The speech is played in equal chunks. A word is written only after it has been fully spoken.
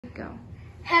go.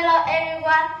 Hello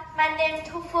everyone, my name is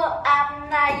Phương. I'm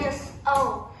 9 years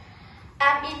old.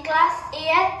 I'm in class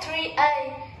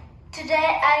ES3A.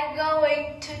 Today I'm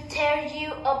going to tell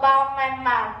you about my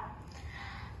mom.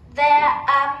 There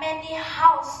are many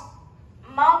houses,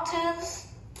 mountains,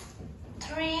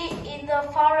 trees in the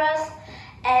forest,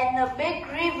 and a big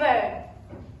river.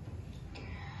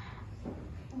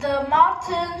 The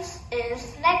mountains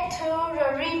is next to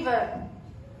the river.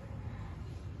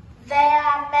 There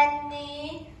are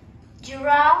many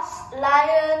giraffes,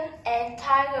 lions, and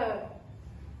tigers.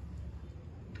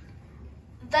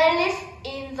 They live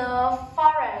in the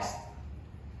forest.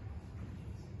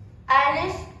 I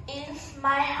live in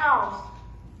my house.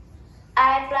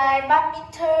 I play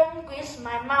badminton with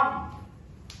my mom.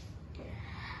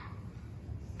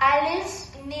 I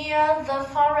live near the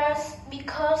forest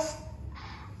because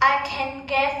I can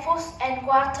get food and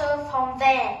water from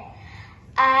there.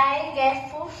 I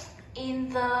get food in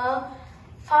the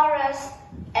forest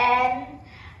and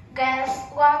get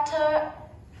water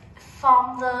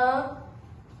from the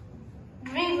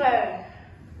river.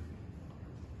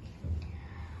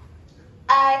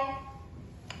 I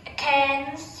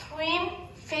can swim,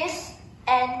 fish,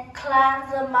 and climb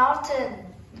the mountain.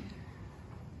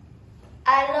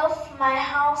 I love my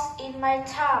house in my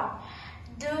town.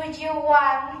 Do you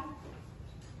want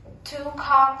to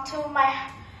come to my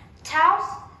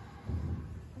house?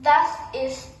 That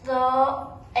is the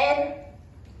end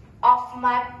of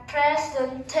my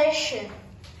presentation.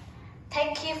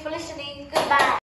 Thank you for listening. Goodbye.